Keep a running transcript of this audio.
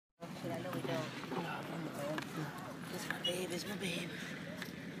I know we don't. This is my babe. This is my babe.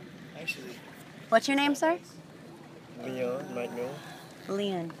 Actually. What's your name, sir? Leon, Mike Leon.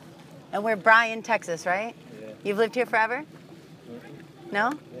 Leon. And we're Bryan, Texas, right? Yeah. You've lived here forever? Mm-hmm. No?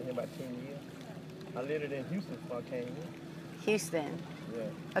 Been here about 10 years. I lived in Houston before I came here. Houston. Yeah.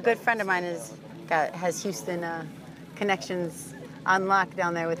 A good friend of mine has Houston connections on lock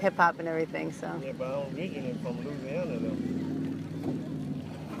down there with hip hop and everything. So. Yeah, but I'm originally from Louisiana though.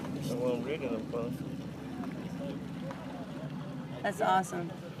 That's where I'm originally from. That's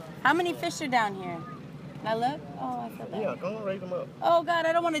awesome. How many fish are down here? Can I look? Oh, I feel bad. Yeah, come on, raise them up. Oh God,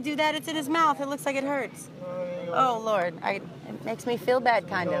 I don't want to do that. It's in his mouth. It looks like it hurts. Oh Lord, it makes me feel bad,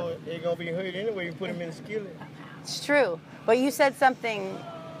 kind of. It's gonna be hurt anyway. You put them in the skillet. It's true, but you said something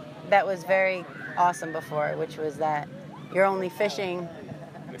that was very awesome before, which was that you're only fishing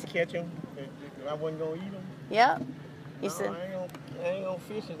To catch them. I wasn't gonna eat them. Yep. You said. I ain't gonna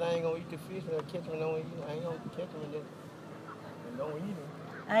fish it. I ain't gonna eat the fish and catch them and don't eat them. I ain't gonna catch them and don't eat them.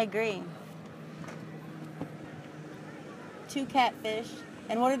 I agree. 2 catfish.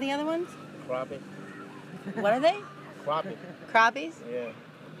 And what are the other ones? Crappie. What are they? Crappie. Crappies? Yeah.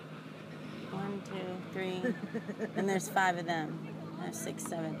 1, 2, 3. And there's 5 of them. There's 6,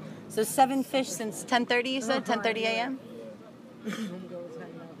 7. So 7 fish since 10:30. You said 10:30 a.m.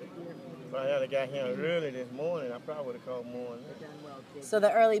 If I had got here early this morning, I probably would have caught more. So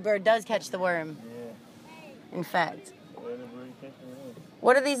the early bird does catch the worm. Yeah. In fact. Early bird catch the worm.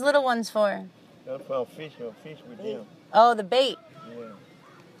 What are these little ones for? That's for fish or fish with them. Oh, the bait.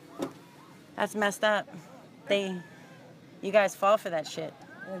 Yeah. That's messed up. You guys fall for that shit.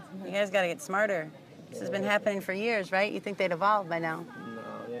 You guys gotta get smarter. This has been happening for years, right? You think they'd evolve by now?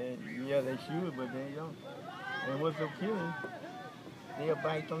 No, they should, but they don't. And what's so killing? They'll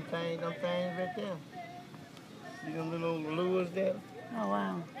bite them things right there. See them little lures there? Oh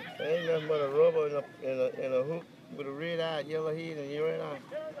wow. They ain't nothing but a rubber and a hook with a red eye, yellow head, and a red eye.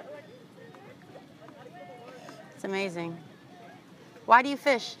 It's amazing. Why do you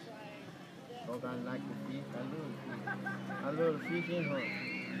fish? Because I like to fish. I love to fish and hunt.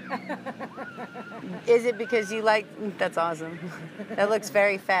 Is it because you like... That's awesome. That looks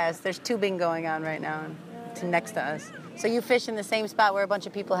very fast. There's tubing going on right now next to us. So you fish in the same spot where a bunch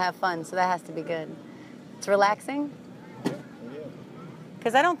of people have fun, so that has to be good. It's relaxing? Yeah.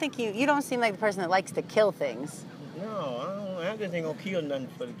 Because I don't think you don't seem like the person that likes to kill things. No, I just ain't gonna kill nothing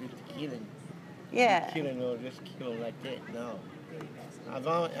for just the killing. Yeah. Killing or just kill him like that, no.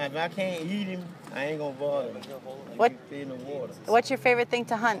 If I can't eat him, I ain't gonna bother him. What? In the water. What's your favorite thing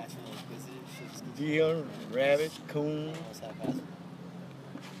to hunt? Deer, rabbit, coon,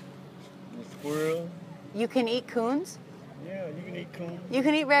 squirrel. You can eat coons? Yeah, you can eat coon. You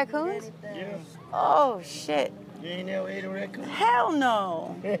can eat raccoons? Yeah. Oh, shit. You ain't never ate a raccoon? Hell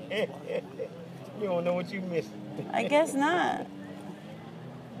no. You don't know what you missing. I guess not.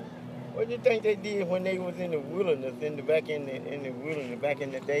 What do you think they did when they was in the wilderness, back in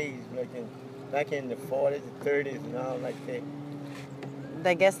the days, back in the 40s, the 30s, and all like that?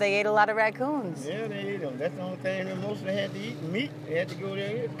 I guess they ate a lot of raccoons. Yeah, they ate them. That's the only thing they mostly had to eat meat. They had to go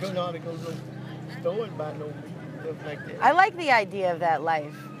there. Couldn't hardly go to no store and buy no meat, stuff like that. I like the idea of that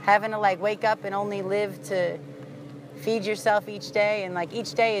life. Having to wake up and only live to feed yourself each day, and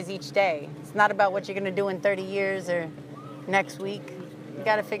each day is each day. It's not about what you're gonna do in 30 years or next week. You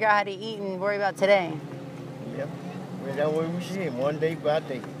gotta figure out how to eat and worry about today. Yep. Well, that's what we see. One day by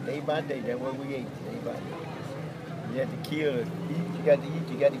day. Day by day. That's what we ate. Day by day. You have to kill it. Eat, you got to eat.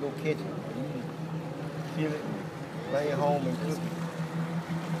 You got to go catch it. Eat it. Kill it. Bring it home and cook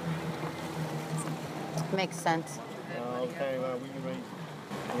it. Makes sense. All the time we can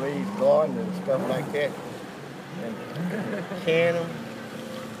raise garden and stuff like that. And can them.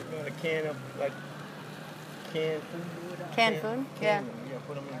 You know, can them canned food. Canned food? Yeah. Yeah,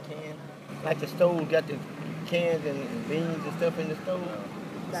 put them in cans. Like the stove got the cans and beans and stuff in the stove.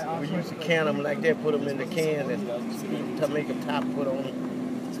 We used to can them like that, put them in the cans and to make a top, put on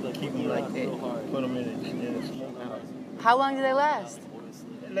them, keep them like that, put them in the smokehouse. How long do they last?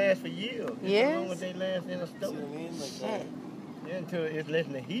 They last for years. Years? As long as they last in the stove. Shit. Yeah, until it's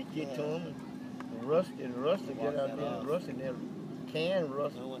letting the heat get to them. And rust get out there, and rust, and they'll can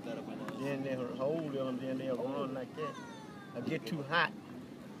rust. Then they'll hold them, then they'll run like that. Or get too hot,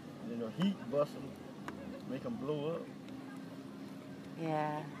 then the heat bust them, make them blow up.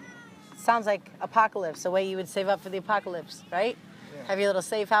 Yeah. Sounds like apocalypse, the way you would save up for the apocalypse, right? Yeah. Have your little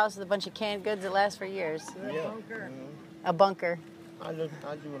safe house with a bunch of canned goods that last for years. Yeah. A bunker. I do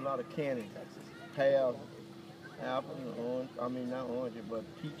a lot of canning. Pears, apples, orange. I mean, not oranges, but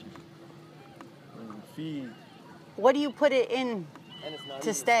peaches. And figs. What do you put it in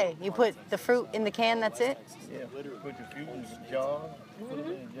to stay? You put the fruit in the can, that's it? Yeah, put the fruit in the jar, put it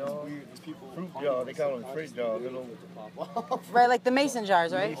in the jar. Fruit jar, they call them fruit jars. Right, like the mason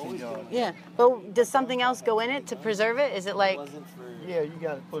jars, right? Mason jars. Yeah. But does something else go in it to preserve it? Is it like Yeah, you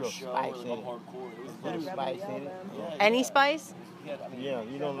got to put a spice in it. Put a spice in it. any spice? Yeah,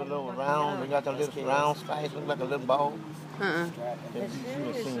 you know the little round, they got the little round spice, look like a little ball. Uh-uh. You should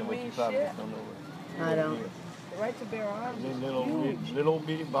have seen it, but you probably just don't know it. I don't. Little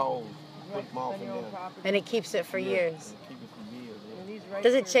bitty balls. Put them off in there. And it keeps it for years. Keep it for years. Yeah.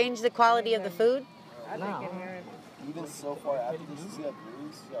 Does it change the quality of the food? No. Even so far after this, you see that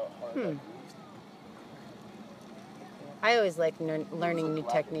bruise? See how hard that bruise? I always like learning new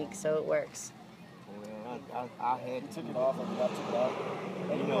techniques, so it works. Well, I had Took it off, I took it off.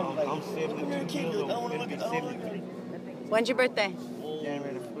 You know, I'm 72 years old. I'm going to be 73. When's your birthday?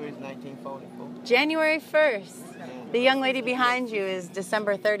 January the 1st, 1944. January 1st. The young lady behind you is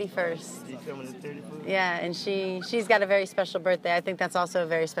December 31st. December the 31st? Yeah, and she's got a very special birthday. I think that's also a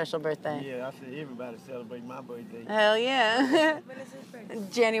very special birthday. Yeah, I said everybody celebrate my birthday. Hell yeah. When is his birthday?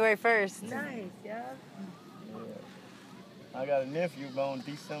 January 1st. Nice, yeah. I got a nephew born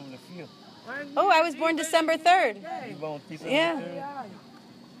December the 5th. Oh, I was born December 3rd. You born December Yeah. the 3rd?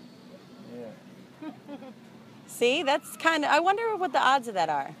 Yeah. See, that's kind of, I wonder what the odds of that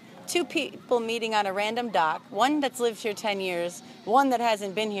are. Two people meeting on a random dock, one that's lived here 10 years, one that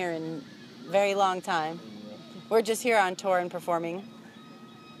hasn't been here in a very long time. We're just here on tour and performing.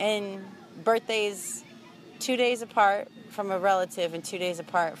 And birthdays 2 days apart from a relative and 2 days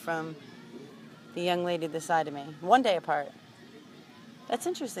apart from the young lady this side of me. 1 day apart. That's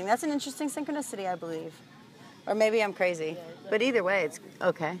interesting. That's an interesting synchronicity, I believe. Or maybe I'm crazy. But either way, it's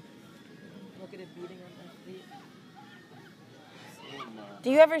okay. Look at it beating on my feet. Do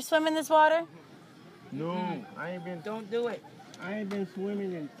you ever swim in this water? No, I ain't been. Don't do it. I ain't been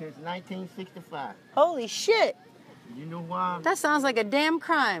swimming since 1965. Holy shit. You know why? That sounds like a damn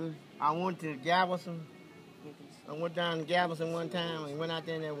crime. I went to Galveston. I went down to Galveston one time and went out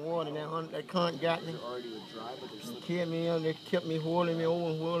there in that water and that current got me. And killed me on. They kept me whirling me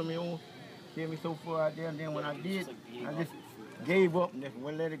over. Killed me so far out there. And then when I did, I just gave up and just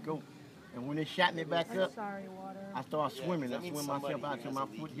wouldn't let it go. And when they shot me back up, Sorry, water. I started swimming. I swim myself out till my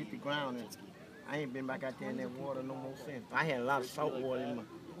foot hit the ground. And I ain't been back out there in that water no more since. I had a lot of salt water in my.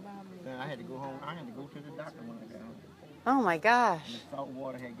 I had to go home. I had to go to the doctor when I got home. Oh my gosh. And the salt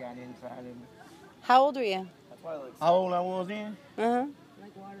water had got inside of me. How old were you? How old I was then? Uh-huh.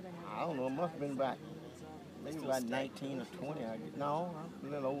 Like water that I don't know. It must have been about maybe about 19 or 20. No, I'm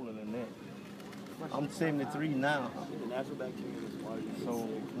a little older than that. I'm 73 now. The natural bacteria in this water. So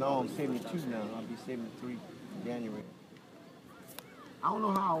no, I'm 72 now. I'll be 73 in January. I don't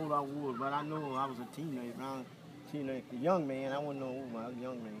know how old I was, but I know I was a teenager. A young man. I wasn't no old man. I was a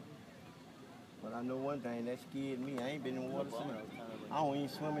young man. But I know one thing that scared me. I ain't been in water since. I don't even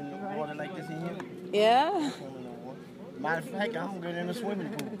swim in the water like this in here. Yeah? Matter of fact, I don't get in the swimming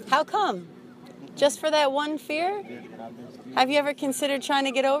pool. How come? Just for that one fear? I've been scared. Have you ever considered trying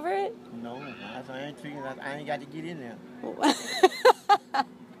to get over it? No, I ain't figuring out. I ain't got to get in there.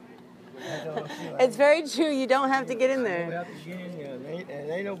 It's very true. You don't have to get in I there. don't have to get in there.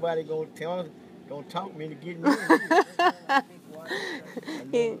 And ain't nobody gonna talk me to get in there.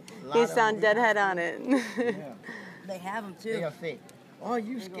 You sound deadhead on it. Yeah. They have them too. They'll say, "Oh,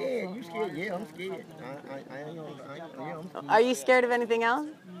 you scared? You scared? Yeah, I'm scared. I ain't gonna. I'm scared. Are you scared of anything else?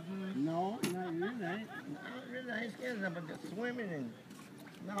 No, not really. I ain't scared of nothing but just swimming and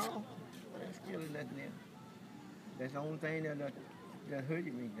no, I ain't scared of nothing else. That's the only thing that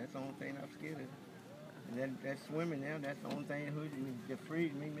hurted me. That's the only thing I'm scared of. And that swimming now, that's the only thing that hurted me. That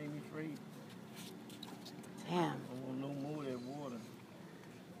freed me, made me free. Damn. I want no more of that water.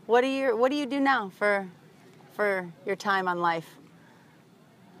 What do you do now for your time on life?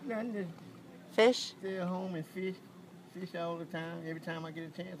 Nothing, just Fish? stay at home and fish all the time. Every time I get a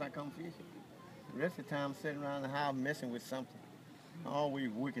chance, I come fishing. The rest of the time, I'm sitting around the house messing with something. I'm always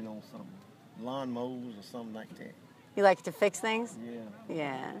working on something. Lawn mowers or something like that. You like to fix things? Yeah,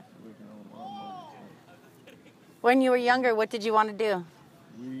 Yeah. working on lawn mowers. When you were younger, what did you want to do?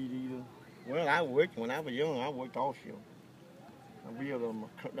 Weed eater. Well, I worked, when I was young, I worked offshore. I built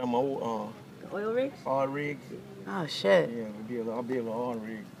them old Oil rigs? oil rigs. Oh shit. Yeah, I built an oil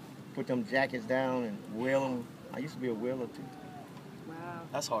rig. Put them jackets down and weld them. I used to be a welder too. Wow.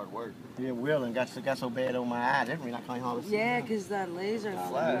 That's hard work. Yeah, welding got so bad on my eye. That's when I can't hardly see. Yeah, because that laser on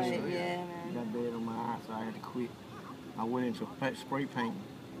flash, it. yeah. Yeah, man. Got bad on my eye, so I had to quit. I went into spray painting.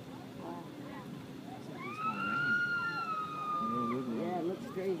 Wow. Yeah, Yeah, it looks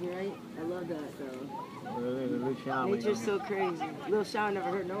crazy, right? I love that though. Little shower. Nature's so crazy. Little shower never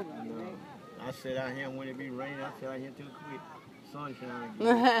hurt nobody, right? I sit out here when it be raining. I sit out here till quick. Sunshine.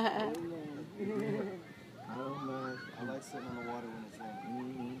 Amen. I don't mind. I like sitting on the water when it's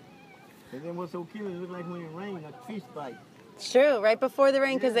raining. And then what's so cute is it look like when it rains, a fish bite. It's true, right before the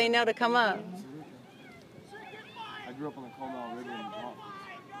rain because they know to come up. I grew up on the Comal River in the Bronx.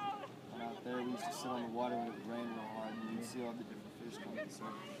 And out there, we used to sit on the water when it was raining real hard, and you'd see all the different fish come to the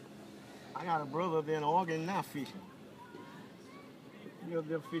surface. I got a brother up there in Oregon now fishing. He up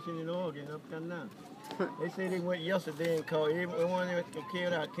there fishing in Oregon up there now. They say they went yesterday and caught everyone that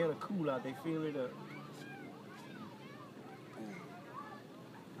carried out kind of cool out. They fill it up.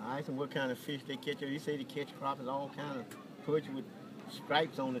 I asked him what kind of fish they catch. He said they catch crappie, all kind of perch with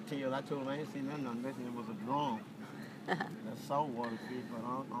stripes on the tail. I told him I ain't seen nothing unless it was a drum. That's saltwater fish, but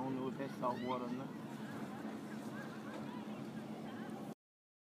I don't know if that's saltwater or not.